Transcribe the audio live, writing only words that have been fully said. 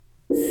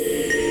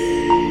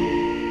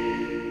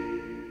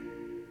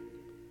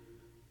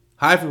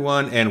Hi,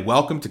 everyone, and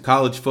welcome to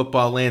College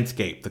Football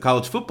Landscape, the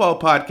college football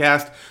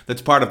podcast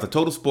that's part of the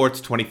Total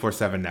Sports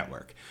 24/7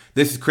 network.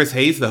 This is Chris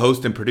Hayes, the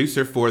host and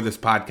producer for this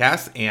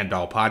podcast and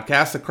all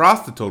podcasts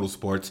across the Total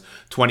Sports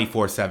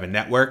 24/7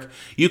 network.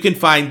 You can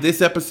find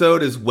this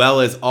episode as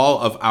well as all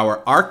of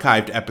our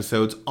archived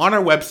episodes on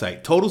our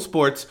website,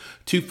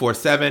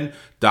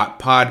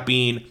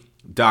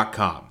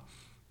 totalsports247.podbean.com.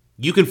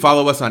 You can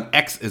follow us on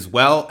X as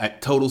well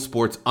at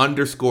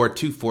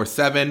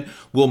totalsports_247.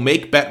 We'll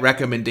make bet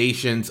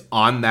recommendations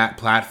on that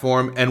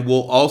platform, and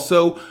we'll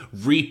also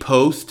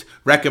repost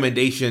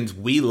recommendations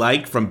we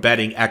like from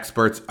betting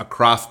experts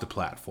across the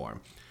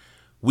platform.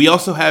 We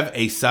also have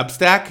a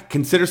Substack.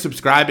 Consider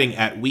subscribing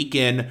at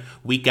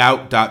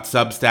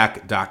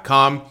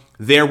weekinweekout.substack.com.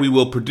 There we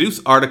will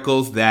produce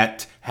articles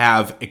that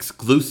have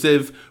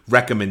exclusive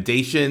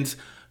recommendations.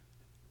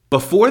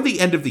 Before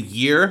the end of the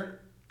year,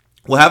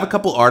 we'll have a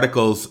couple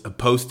articles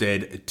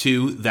posted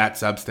to that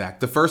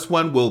Substack. The first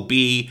one will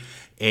be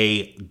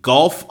a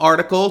golf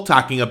article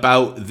talking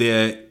about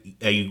a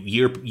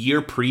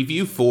year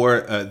preview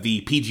for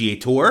the PGA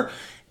Tour.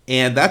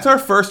 And that's our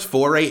first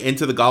foray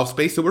into the golf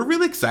space. So we're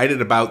really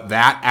excited about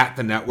that at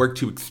the network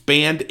to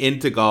expand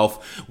into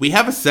golf. We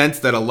have a sense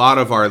that a lot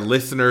of our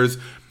listeners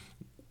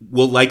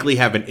will likely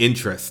have an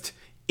interest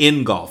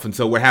in golf. And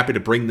so we're happy to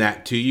bring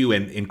that to you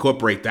and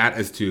incorporate that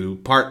as to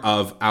part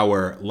of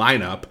our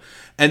lineup.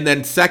 And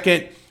then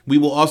second, we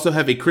will also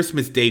have a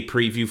Christmas Day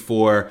preview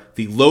for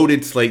the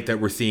loaded slate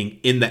that we're seeing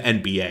in the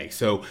NBA.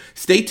 So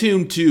stay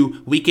tuned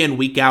to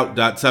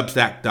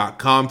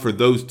weekinweekout.substack.com for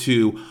those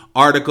two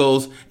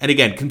articles. And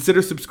again,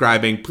 consider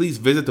subscribing. Please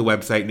visit the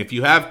website. And if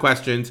you have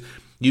questions,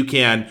 you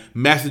can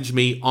message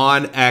me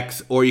on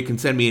X or you can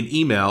send me an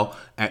email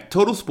at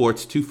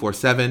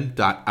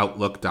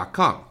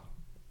totalsports247.outlook.com.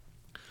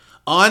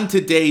 On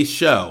today's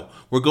show,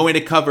 we're going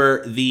to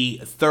cover the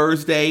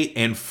Thursday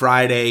and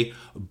Friday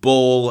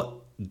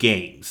bowl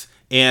games.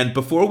 And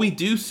before we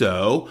do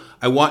so,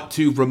 I want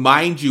to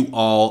remind you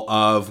all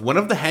of one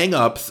of the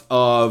hangups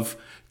of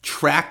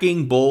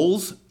tracking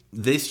bowls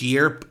this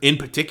year in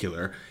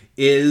particular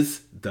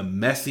is the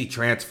messy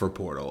transfer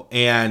portal.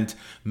 And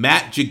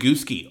Matt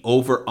Jaguski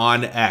over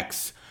on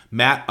X,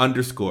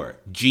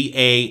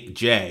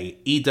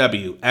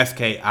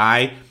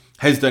 Matt_GAJEWSKI,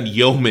 has done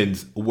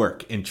yeoman's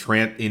work in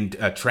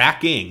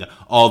tracking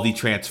all the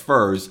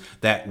transfers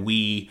that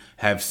we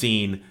have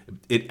seen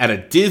at a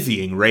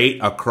dizzying rate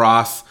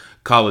across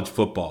college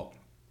football.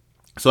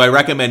 So I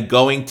recommend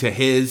going to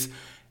his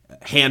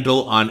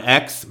handle on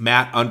X,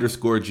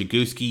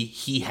 Matt_Jaguski.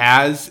 He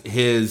has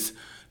his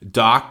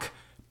doc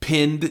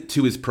pinned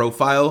to his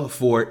profile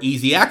for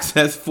easy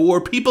access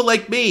for people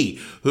like me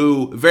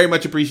who very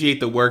much appreciate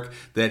the work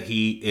that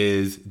he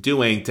is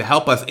doing to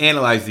help us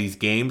analyze these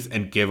games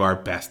and give our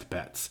best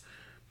bets.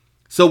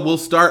 So we'll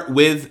start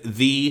with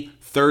the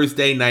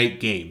Thursday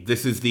night game.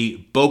 This is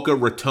the Boca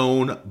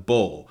Raton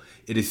Bowl.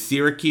 It is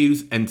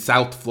Syracuse and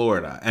South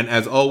Florida. And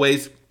as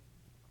always,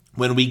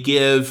 when we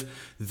give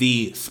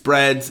the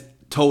spreads,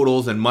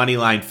 totals, and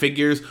moneyline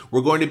figures,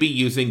 we're going to be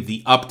using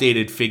the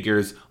updated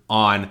figures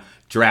on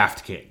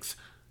DraftKings.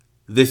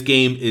 This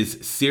game is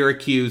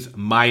Syracuse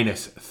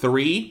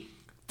 -3.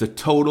 The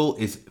total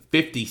is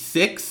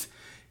 56.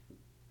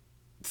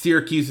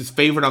 Syracuse is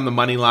favored on the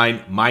money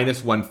line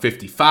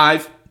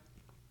 -155.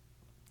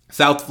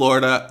 South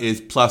Florida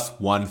is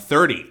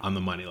 +130 on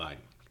the money line.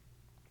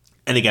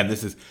 And again,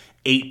 this is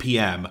 8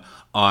 p.m.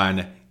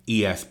 on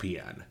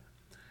ESPN.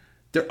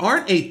 There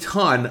aren't a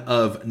ton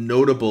of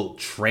notable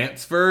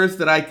transfers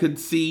that I could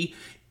see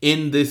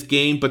in this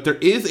game, but there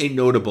is a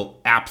notable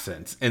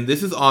absence, and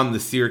this is on the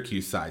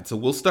Syracuse side. So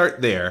we'll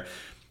start there,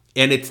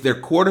 and it's their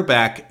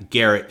quarterback,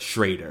 Garrett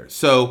Schrader.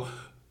 So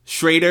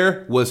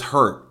Schrader was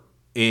hurt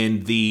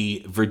in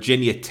the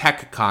Virginia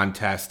Tech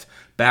contest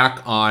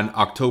back on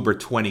October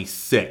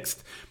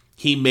 26th.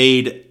 He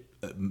made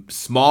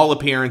small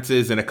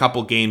appearances in a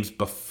couple games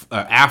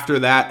after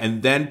that,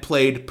 and then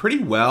played pretty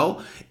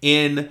well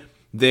in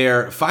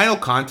their final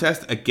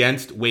contest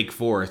against Wake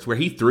Forest, where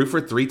he threw for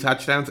 3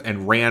 touchdowns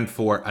and ran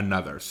for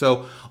another.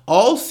 So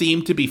all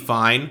seemed to be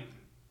fine,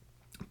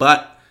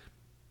 but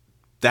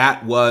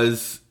that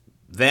was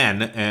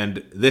then,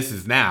 and this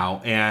is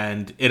now,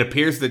 and it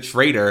appears that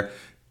Schrader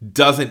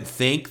doesn't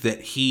think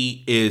that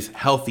he is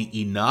healthy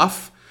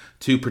enough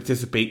to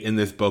participate in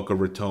this Boca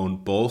Raton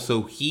Bowl,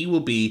 so he will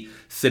be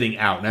sitting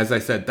out. And as I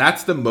said,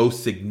 that's the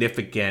most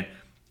significant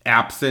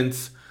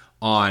absence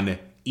on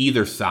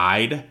either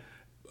side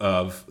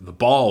of the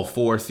ball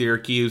for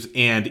Syracuse,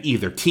 and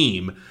either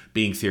team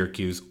being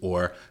Syracuse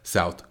or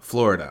South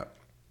Florida.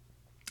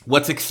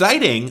 What's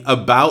exciting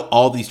about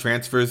all these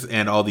transfers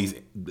and all these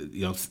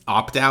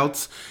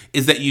opt-outs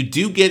is that you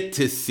do get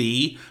to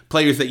see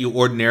players that you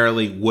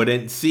ordinarily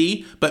wouldn't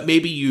see, but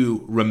maybe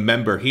you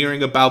remember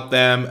hearing about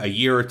them a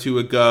year or two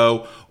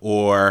ago,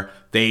 or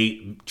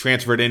they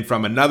transferred in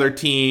from another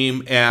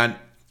team, and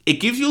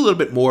it gives you a little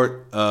bit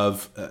more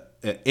of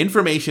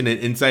information and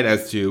insight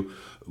as to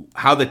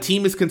how the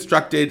team is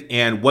constructed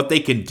and what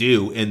they can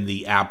do in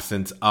the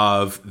absence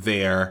of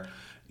their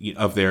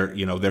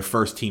their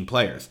first team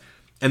players.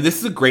 And this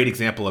is a great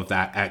example of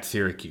that at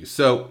Syracuse.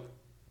 So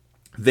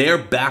their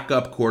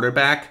backup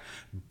quarterback,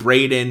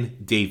 Braden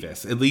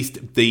Davis, at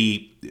least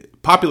the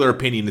popular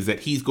opinion is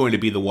that he's going to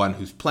be the one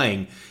who's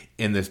playing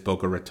in this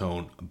Boca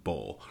Raton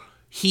Bowl.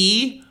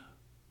 He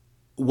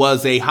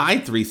was a high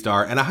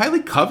 3-star and a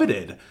highly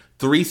coveted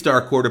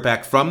 3-star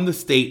quarterback from the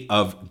state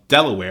of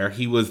Delaware.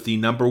 He was the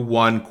number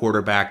 1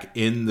 quarterback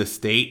in the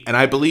state, and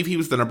I believe he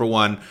was the number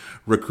 1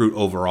 recruit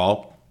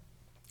overall.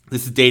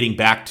 This is dating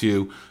back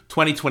to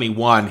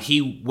 2021.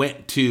 He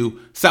went to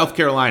South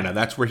Carolina.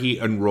 That's where he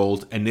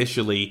enrolled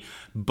initially,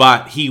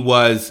 but he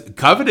was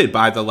coveted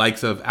by the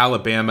likes of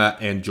Alabama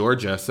and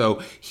Georgia.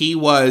 So he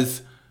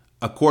was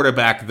a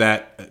quarterback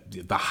that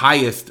the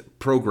highest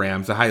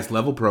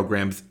level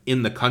programs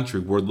in the country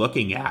were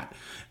looking at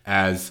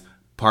as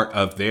part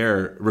of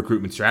their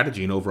recruitment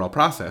strategy and overall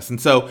process.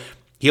 And so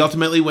he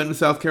ultimately went to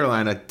South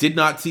Carolina, did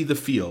not see the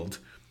field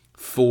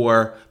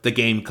for the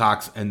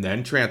Gamecocks, and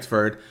then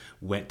transferred,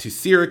 went to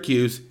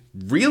Syracuse,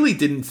 really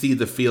didn't see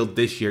the field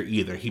this year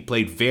either. He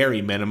played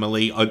very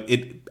minimally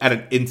at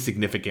an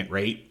insignificant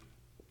rate.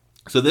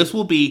 So this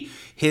will be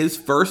his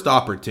first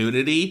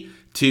opportunity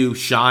to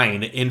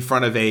shine in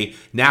front of a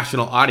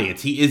national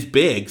audience. He is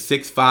big,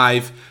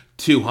 6'5",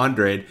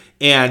 200,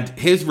 and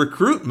his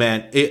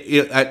recruitment,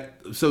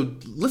 so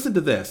listen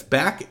to this.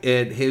 Back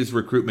in his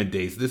recruitment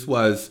days, this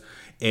was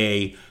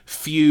a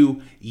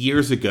few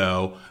years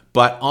ago,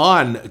 but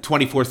on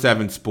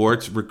 24/7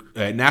 Sports,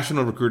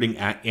 national recruiting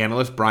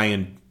analyst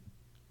Brian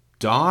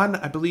Dohn,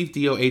 I believe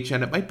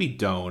Dohn, it might be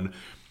Doan,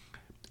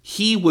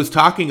 he was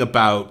talking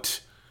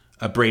about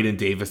Braden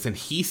Davis, and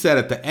he said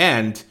at the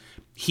end,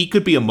 he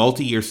could be a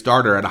multi-year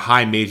starter at a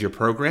high major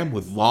program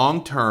with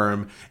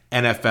long-term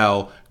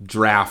NFL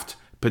draft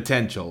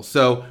potential.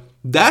 So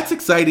that's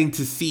exciting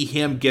to see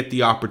him get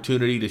the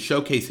opportunity to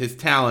showcase his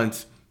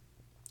talents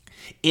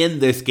in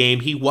this game.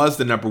 He was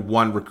the number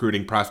 1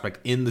 recruiting prospect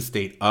in the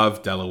state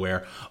of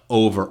Delaware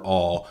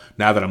overall.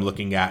 Now that I'm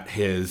looking at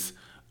his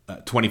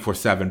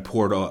 24/7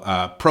 portal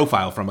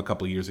profile from a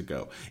couple years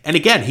ago. And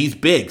again, he's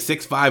big,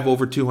 6'5",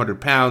 over 200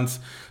 pounds.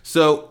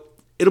 So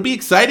it'll be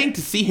exciting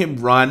to see him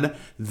run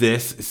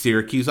this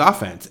Syracuse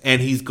offense.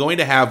 And he's going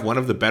to have one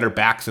of the better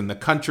backs in the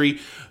country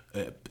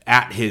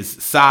at his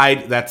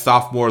side. That's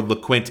sophomore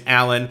LaQuint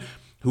Allen,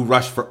 who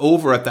rushed for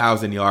over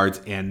 1,000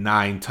 yards and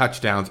 9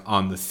 touchdowns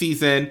on the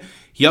season.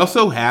 He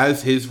also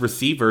has his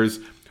receivers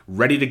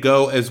ready to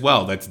go as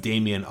well. That's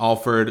Damian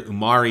Alford,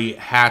 Umari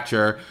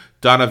Hatcher,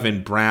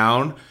 Donovan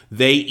Brown.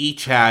 They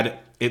each had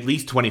at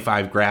least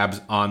 25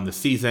 grabs on the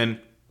season.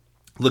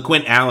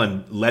 LaQuint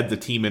Allen led the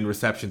team in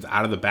receptions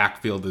out of the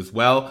backfield as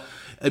well.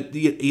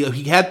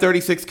 He had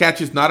 36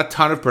 catches, not a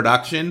ton of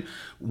production,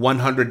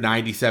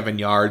 197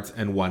 yards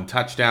and 1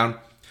 touchdown.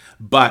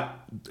 But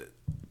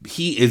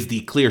he is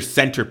the clear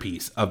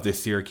centerpiece of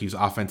this Syracuse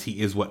offense. He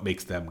is what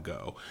makes them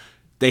go.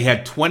 They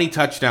had 20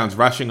 touchdowns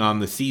rushing on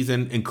the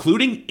season,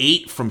 including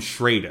 8 from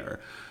Schrader.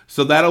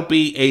 So that'll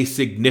be a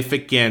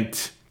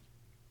significant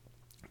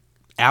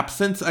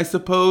absence, I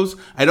suppose.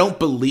 I don't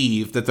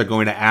believe that they're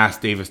going to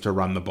ask Davis to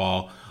run the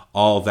ball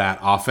all that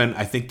often.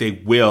 I think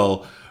they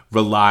will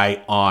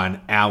rely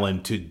on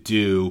Allen to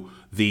do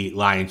the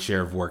lion's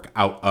share of work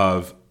out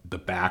of the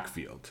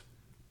backfield.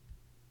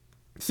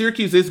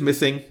 Syracuse is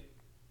missing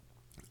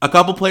a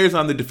couple players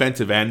on the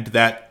defensive end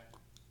that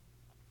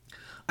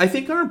I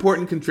think are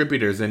important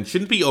contributors and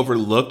shouldn't be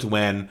overlooked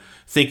when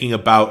thinking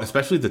about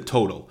especially the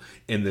total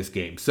in this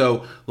game.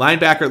 So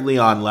linebacker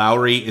Leon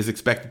Lowry is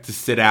expected to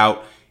sit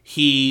out.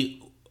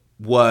 He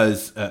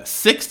was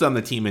 6th on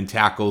the team in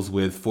tackles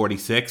with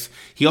 46.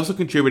 He also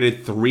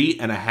contributed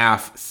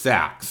 3.5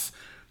 sacks.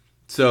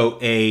 So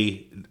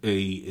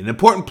an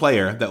important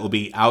player that will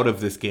be out of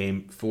this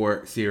game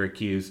for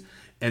Syracuse.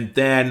 And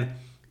then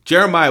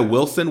Jeremiah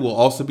Wilson will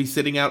also be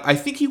sitting out. I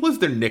think he was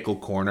their nickel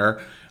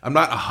corner. I'm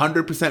not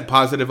 100%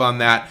 positive on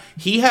that.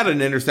 He had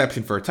an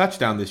interception for a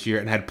touchdown this year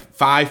and had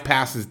 5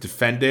 passes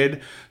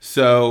defended.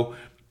 So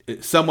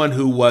someone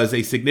who was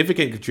a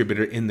significant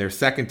contributor in their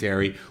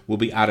secondary will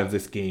be out of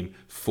this game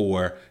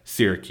for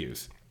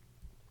Syracuse.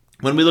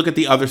 When we look at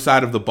the other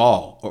side of the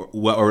ball,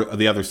 or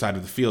the other side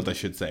of the field, I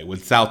should say,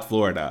 with South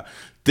Florida,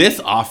 this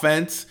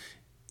offense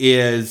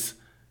is,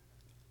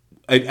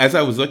 as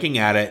I was looking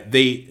at it,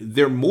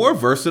 they're more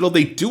versatile.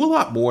 They do a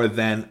lot more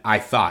than I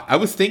thought. I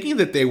was thinking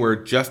that they were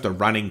just a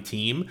running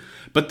team,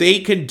 but they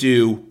can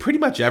do pretty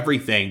much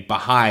everything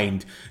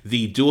behind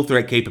the dual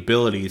threat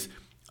capabilities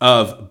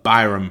of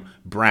Byram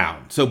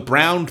Brown. So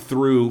Brown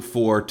threw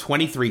for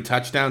 23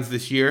 touchdowns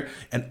this year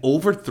and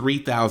over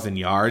 3,000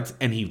 yards,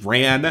 and he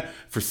ran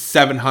for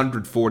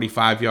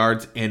 745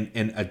 yards and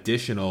an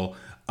additional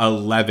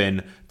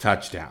 11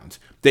 touchdowns.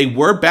 They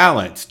were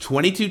balanced,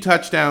 22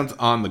 touchdowns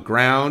on the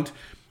ground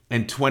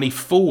and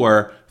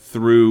 24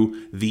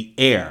 through the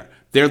air.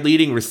 Their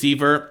leading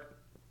receiver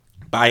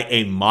by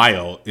a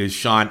mile is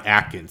Sean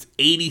Atkins,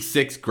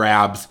 86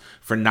 grabs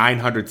for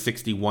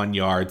 961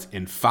 yards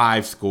and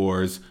 5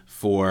 scores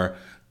for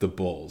the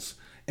Bulls.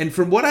 And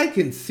from what I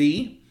can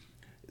see,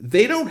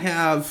 they don't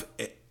have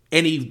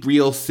any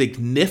real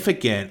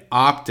significant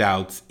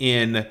opt-outs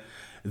in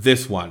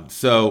this one.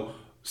 So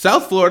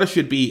South Florida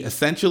should be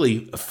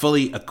essentially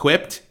fully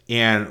equipped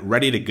and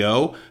ready to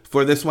go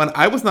for this one.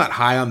 I was not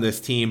high on this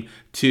team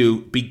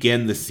to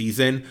begin the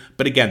season,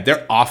 but again,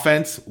 their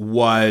offense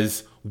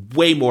was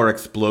way more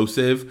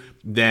explosive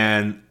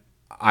than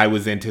I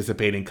was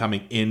anticipating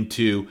coming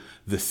into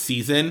the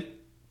season.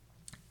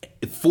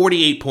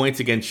 48 points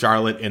against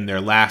Charlotte in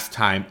their last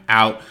time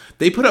out.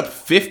 They put up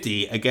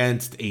 50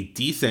 against a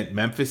decent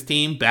Memphis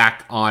team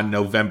back on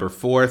November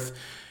 4th.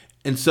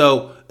 And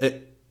so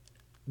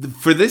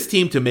for this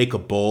team to make a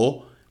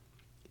bowl,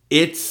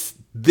 this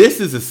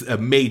is a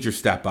major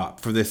step up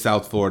for this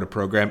South Florida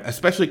program,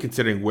 especially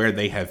considering where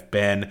they have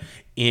been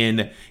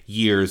in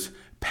years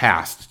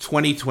past.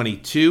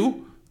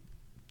 2022,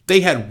 they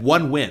had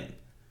one win,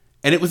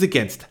 and it was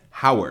against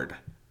Howard.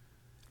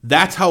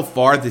 That's how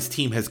far this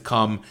team has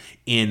come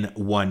in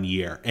 1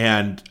 year.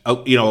 And, a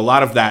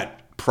lot of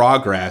that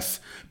progress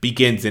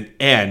begins and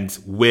ends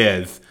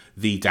with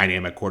the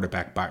dynamic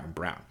quarterback, Byron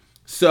Brown.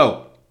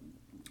 So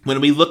when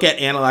we look at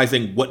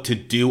analyzing what to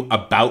do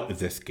about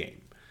this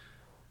game,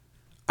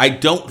 I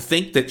don't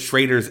think that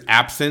Schrader's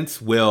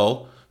absence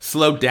will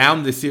slow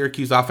down the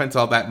Syracuse offense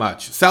all that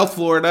much. South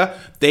Florida,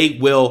 they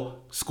will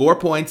score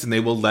points and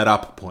they will let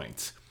up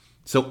points.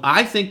 So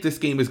I think this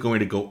game is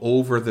going to go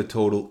over the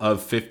total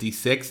of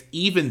 56,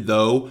 even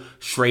though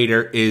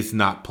Schrader is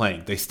not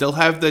playing. They still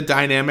have the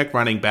dynamic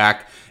running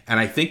back, and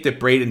I think that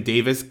Braden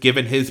Davis,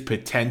 given his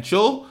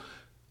potential,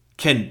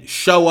 can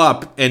show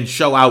up and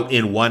show out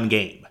in one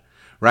game,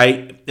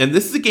 right? And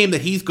this is a game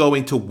that he's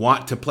going to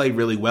want to play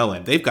really well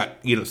in. They've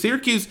got,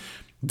 Syracuse,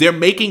 they're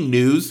making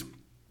news,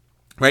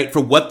 right, for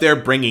what they're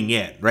bringing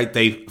in, right?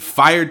 They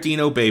fired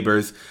Dino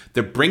Babers.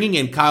 They're bringing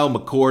in Kyle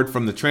McCord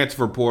from the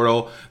transfer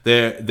portal.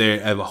 They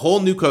have a whole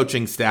new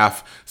coaching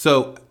staff.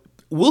 So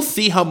we'll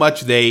see how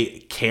much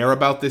they care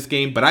about this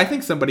game. But I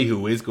think somebody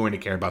who is going to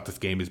care about this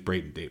game is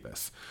Braden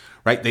Davis,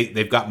 right?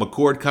 They've got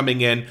McCord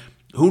coming in.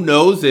 Who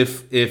knows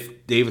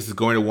if Davis is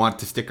going to want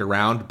to stick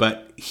around,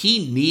 but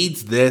he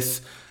needs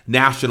this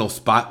national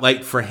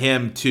spotlight for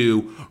him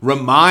to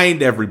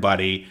remind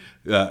everybody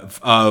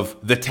of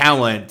the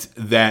talent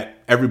that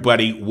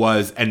everybody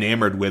was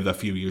enamored with a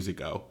few years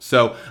ago.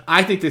 So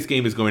I think this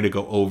game is going to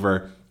go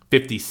over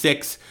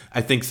 56.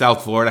 I think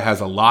South Florida has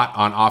a lot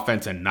on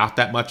offense and not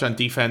that much on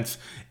defense.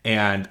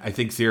 And I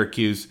think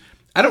Syracuse,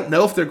 I don't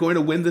know if they're going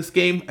to win this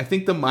game. I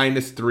think the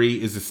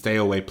 -3 is a stay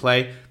away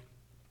play.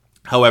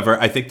 However,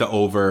 I think the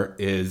over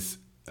is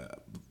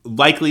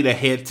likely to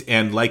hit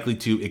and likely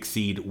to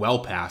exceed well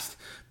past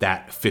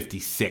that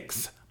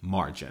 56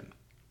 margin.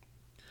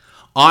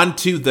 On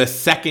to the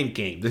second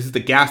game. This is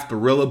the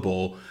Gasparilla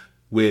Bowl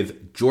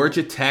with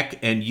Georgia Tech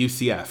and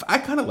UCF. I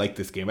kind of like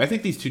this game. I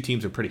think these two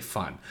teams are pretty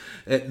fun.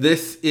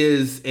 This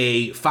is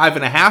a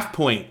 5.5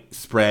 point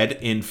spread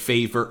in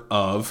favor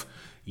of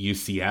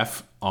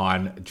UCF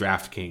on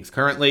DraftKings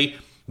currently,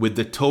 with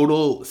the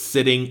total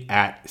sitting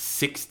at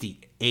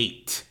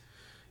 68.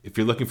 If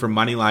you're looking for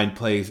moneyline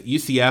plays,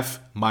 UCF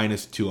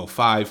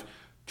 -205,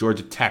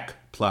 Georgia Tech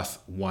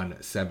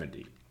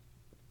 +170.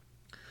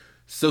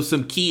 So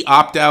some key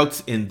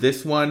opt-outs in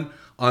this one.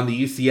 On the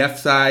UCF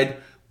side,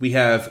 we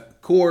have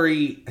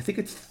Corey, I think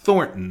it's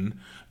Thornton,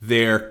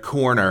 their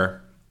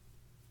corner.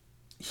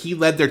 He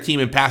led their team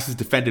in passes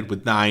defended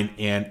with 9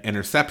 and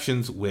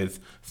interceptions with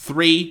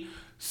 3.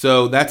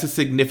 So that's a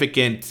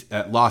significant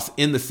loss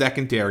in the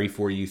secondary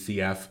for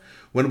UCF.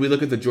 When we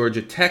look at the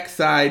Georgia Tech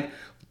side,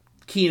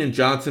 Keenan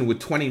Johnson with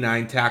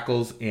 29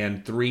 tackles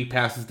and 3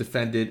 passes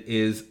defended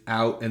is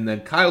out. And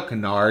then Kyle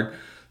Kennard,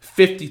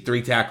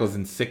 53 tackles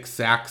and 6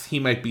 sacks. He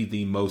might be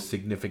the most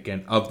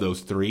significant of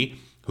those 3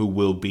 who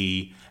will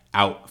be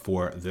out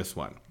for this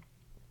one.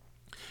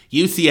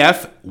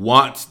 UCF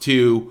wants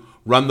to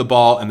run the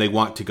ball and they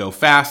want to go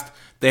fast.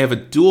 They have a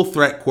dual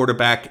threat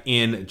quarterback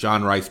in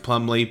John Rice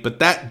Plumlee, but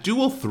that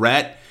dual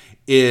threat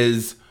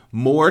is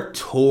more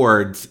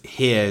towards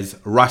his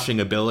rushing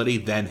ability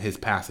than his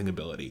passing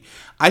ability.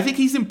 I think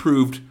he's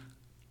improved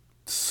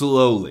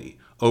slowly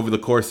over the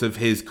course of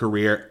his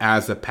career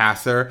as a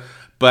passer,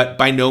 but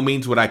by no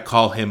means would I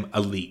call him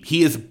elite.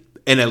 He is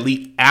an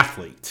elite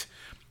athlete.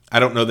 I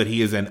don't know that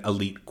he is an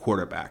elite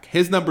quarterback.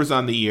 His numbers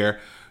on the year,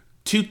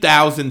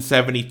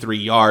 2,073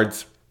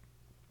 yards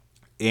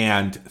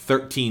and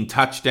 13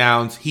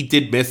 touchdowns. He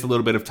did miss a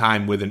little bit of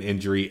time with an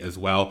injury as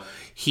well.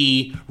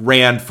 He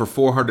ran for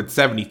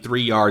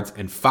 473 yards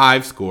and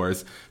 5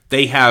 scores.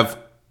 They have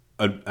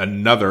a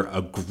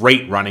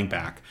great running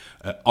back,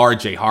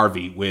 RJ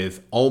Harvey,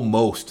 with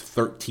almost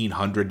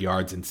 1,300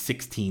 yards and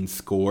 16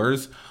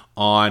 scores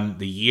on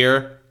the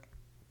year.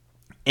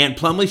 And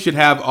Plumlee should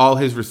have all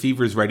his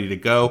receivers ready to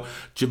go.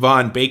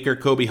 Javon Baker,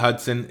 Kobe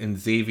Hudson, and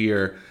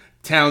Xavier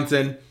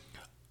Townsend.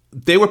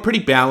 They were pretty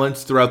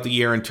balanced throughout the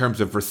year in terms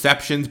of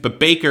receptions, but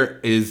Baker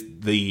is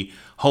the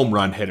home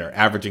run hitter,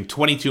 averaging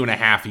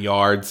 22.5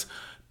 yards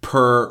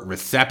per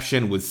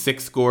reception with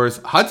 6 scores.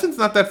 Hudson's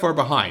not that far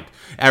behind,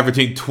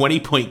 averaging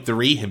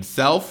 20.3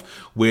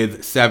 himself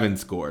with 7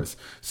 scores.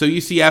 So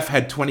UCF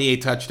had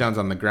 28 touchdowns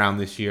on the ground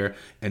this year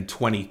and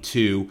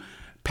 22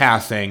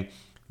 passing.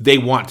 They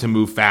want to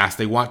move fast.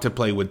 They want to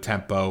play with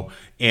tempo,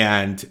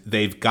 and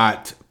they've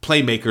got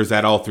playmakers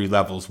at all 3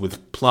 levels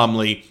with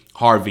Plumlee,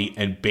 Harvey,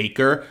 and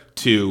Baker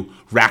to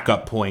rack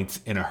up points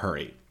in a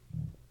hurry.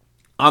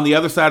 On the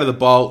other side of the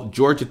ball,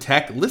 Georgia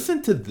Tech,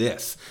 listen to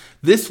this.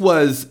 This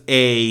was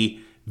a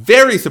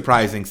very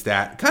surprising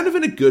stat, kind of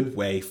in a good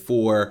way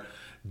for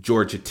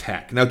Georgia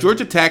Tech. Now,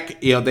 Georgia Tech,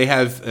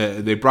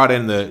 they brought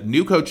in the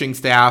new coaching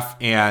staff,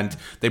 and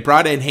they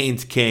brought in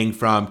Haynes King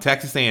from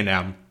Texas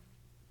A&M.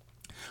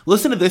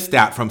 Listen to this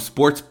stat from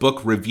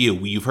Sportsbook Review.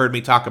 You've heard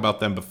me talk about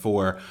them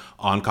before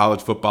on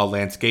College Football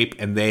Landscape,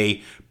 and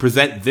they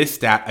present this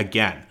stat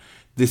again.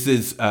 This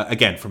is,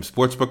 again, from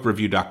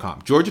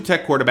sportsbookreview.com. Georgia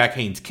Tech quarterback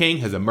Haynes King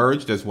has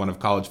emerged as one of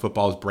college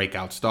football's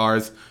breakout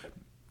stars.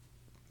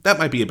 That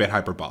might be a bit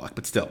hyperbolic,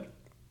 but still.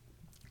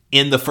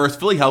 In the first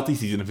fully healthy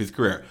season of his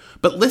career.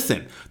 But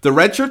listen, the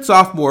redshirt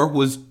sophomore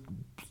was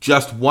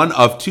just one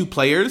of 2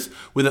 players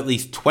with at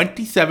least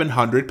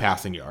 2,700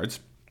 passing yards,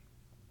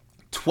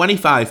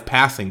 25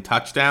 passing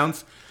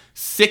touchdowns,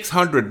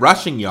 600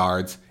 rushing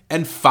yards,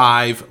 and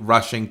 5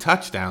 rushing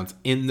touchdowns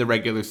in the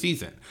regular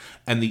season.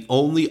 And the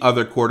only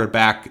other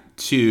quarterback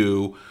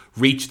to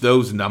reach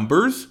those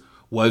numbers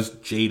was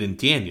Jaden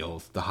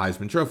Daniels, the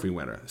Heisman Trophy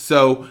winner.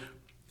 So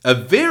a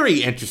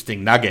very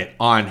interesting nugget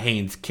on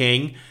Haynes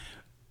King.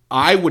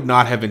 I would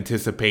not have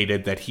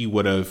anticipated that he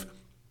would have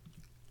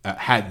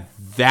had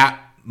that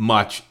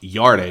much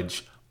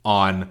yardage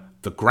on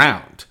the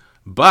ground.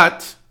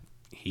 But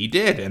he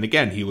did. And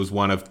again, he was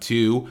one of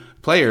 2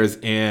 players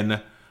in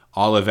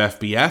all of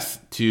FBS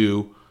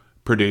to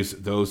produce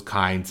those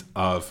kinds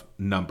of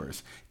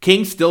numbers.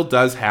 King still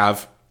does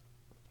have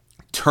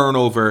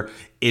turnover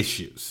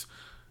issues.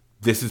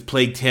 This has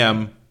plagued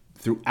him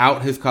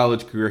throughout his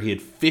college career. He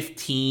had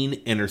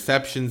 15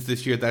 interceptions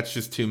this year. That's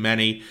just too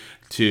many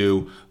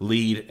to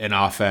lead an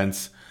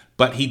offense.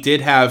 But he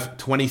did have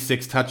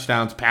 26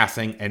 touchdowns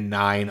passing and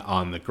 9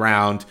 on the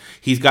ground.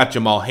 He's got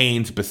Jamal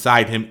Haynes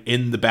beside him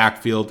in the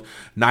backfield,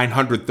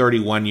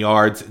 931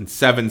 yards and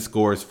 7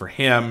 scores for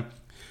him.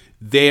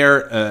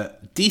 They're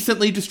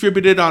decently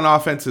distributed on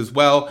offense as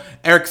well.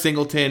 Eric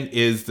Singleton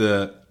is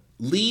the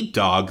lead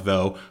dog,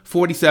 though.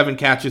 47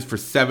 catches for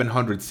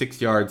 706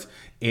 yards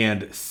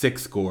and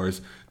 6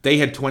 scores. They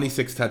had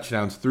 26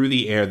 touchdowns through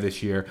the air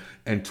this year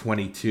and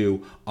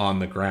 22 on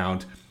the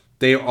ground.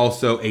 They are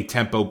also a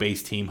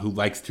tempo-based team who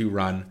likes to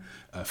run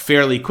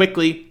fairly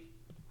quickly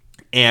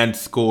and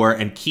score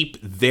and keep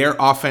their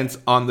offense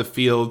on the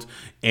field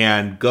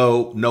and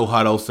go no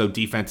huddle so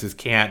defenses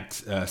can't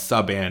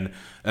sub in,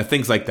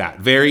 things like that.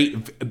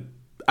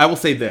 I will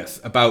say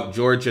this about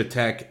Georgia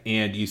Tech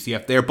and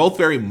UCF. They're both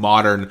very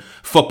modern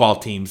football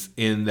teams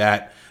in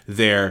that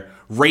they're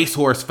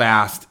racehorse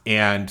fast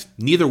and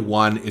neither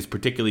one is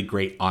particularly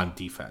great on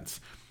defense.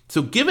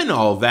 So given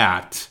all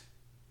that,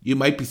 you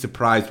might be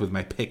surprised with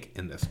my pick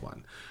in this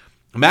one.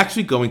 I'm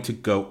actually going to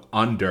go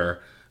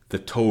under the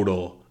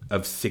total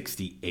of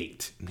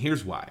 68. And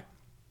here's why.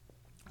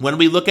 When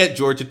we look at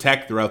Georgia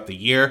Tech throughout the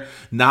year,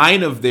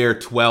 9 of their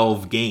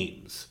 12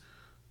 games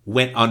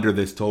went under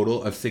this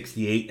total of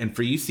 68. And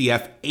for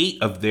UCF,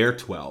 8 of their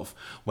 12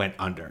 went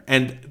under.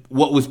 And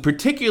what was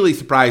particularly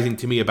surprising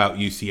to me about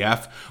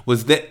UCF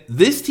was that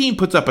this team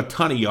puts up a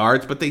ton of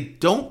yards, but they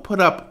don't put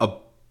up a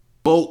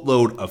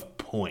boatload of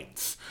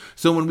points.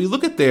 So when we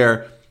look at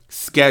their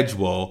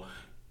schedule,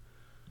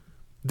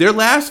 their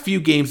last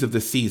few games of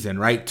the season,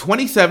 right?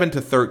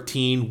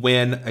 27-13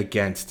 win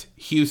against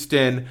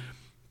Houston,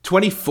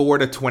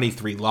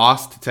 24-23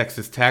 loss to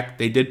Texas Tech.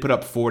 They did put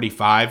up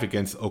 45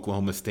 against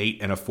Oklahoma State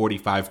and a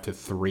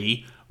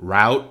 45-3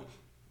 rout.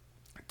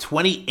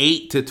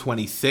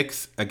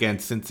 28-26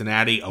 against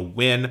Cincinnati, a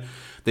win.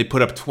 They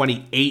put up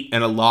 28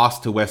 and a loss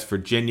to West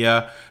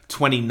Virginia,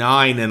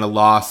 29 and a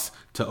loss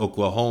to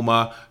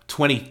Oklahoma,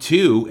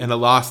 22 and a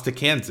loss to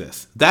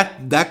Kansas.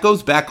 That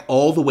goes back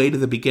all the way to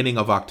the beginning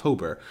of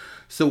October.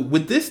 So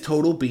with this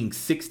total being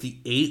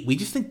 68, we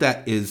just think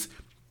that is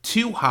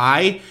too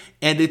high,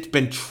 and it's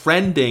been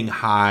trending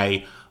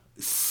high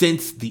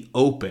since the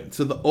open.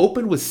 So the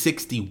open was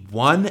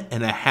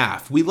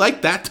 61.5. We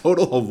like that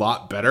total a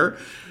lot better.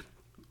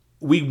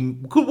 We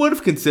would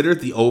have considered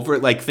the over,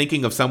 like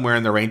thinking of somewhere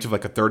in the range of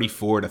like a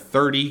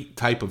 34-30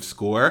 type of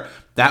score.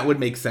 That would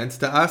make sense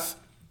to us.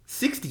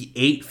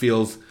 68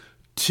 feels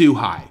too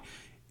high.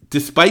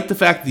 Despite the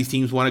fact that these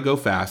teams want to go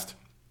fast,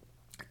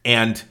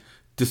 and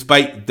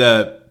despite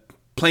the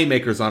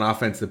playmakers on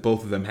offense that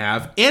both of them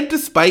have, and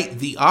despite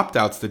the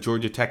opt-outs that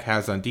Georgia Tech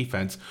has on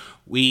defense,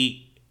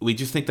 we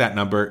just think that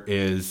number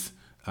is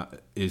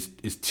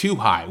too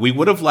high. We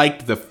would have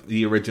liked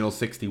the original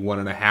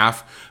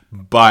 61.5,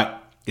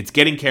 but it's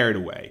getting carried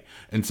away.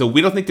 And so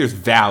we don't think there's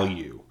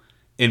value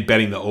in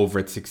betting the over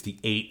at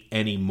 68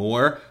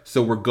 anymore.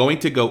 So we're going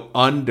to go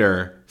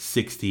under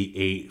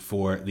 68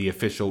 for the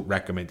official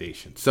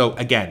recommendation. So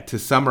again, to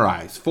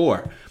summarize,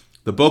 for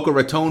The Boca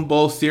Raton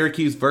Bowl,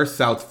 Syracuse versus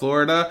South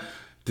Florida,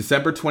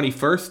 December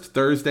 21st,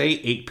 Thursday,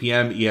 8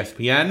 p.m.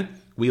 ESPN.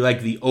 We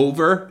like the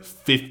over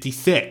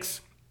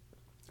 56.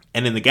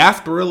 And in the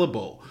Gasparilla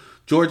Bowl,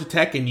 Georgia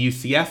Tech and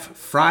UCF,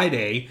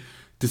 Friday,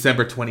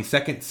 December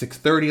 22nd,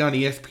 6:30 on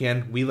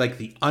ESPN. We like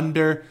the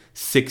under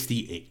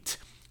 68.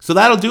 So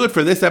that'll do it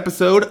for this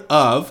episode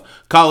of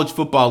College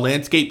Football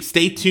Landscape.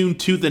 Stay tuned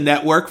to the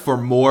network for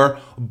more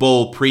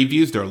bowl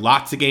previews. There are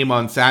lots of games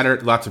on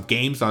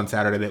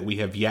Saturday that we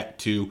have yet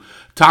to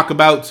talk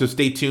about. So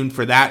stay tuned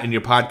for that in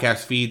your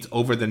podcast feeds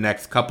over the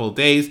next couple of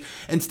days.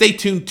 And stay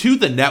tuned to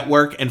the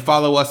network and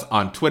follow us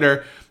on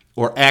Twitter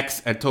or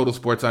X at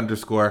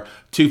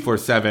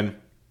TotalSports_247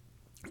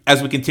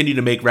 as we continue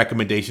to make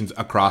recommendations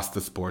across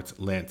the sports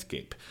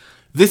landscape.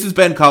 This has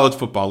been College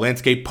Football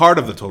Landscape, part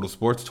of the Total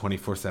Sports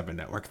 24/7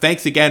 network.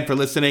 Thanks again for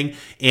listening,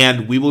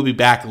 and we will be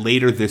back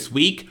later this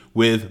week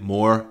with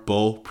more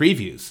bowl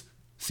previews.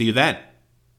 See you then.